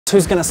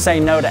Who's going to say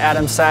no to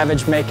Adam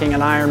Savage making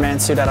an Iron Man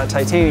suit out of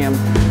titanium?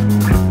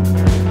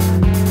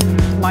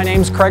 My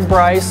name's Craig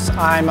Brice.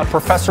 I'm a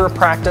professor of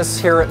practice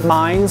here at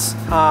Mines.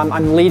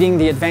 I'm leading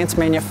the Advanced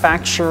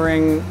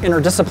Manufacturing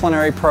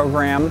Interdisciplinary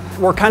Program.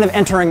 We're kind of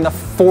entering the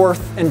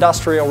fourth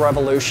industrial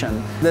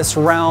revolution. This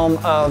realm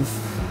of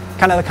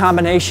kind of the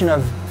combination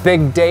of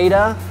big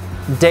data,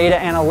 data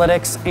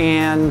analytics,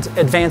 and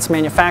advanced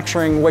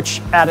manufacturing,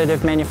 which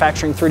additive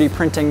manufacturing 3D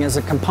printing is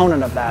a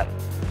component of that.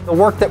 The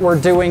work that we're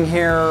doing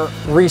here,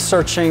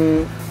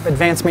 researching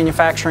advanced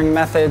manufacturing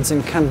methods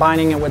and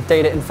combining it with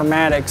data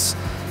informatics,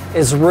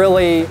 is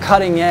really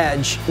cutting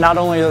edge. Not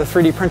only are the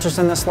 3D printers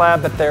in this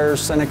lab, but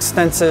there's an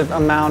extensive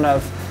amount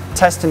of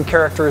test and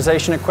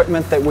characterization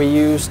equipment that we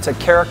use to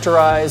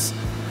characterize,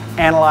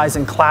 analyze,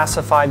 and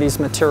classify these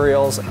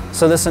materials.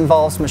 So this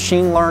involves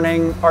machine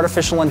learning,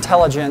 artificial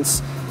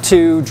intelligence,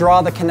 to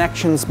draw the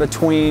connections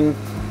between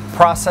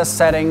process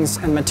settings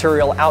and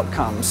material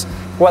outcomes,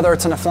 whether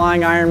it's in a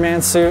flying Iron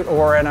Man suit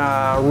or in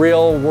a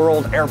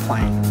real-world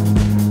airplane.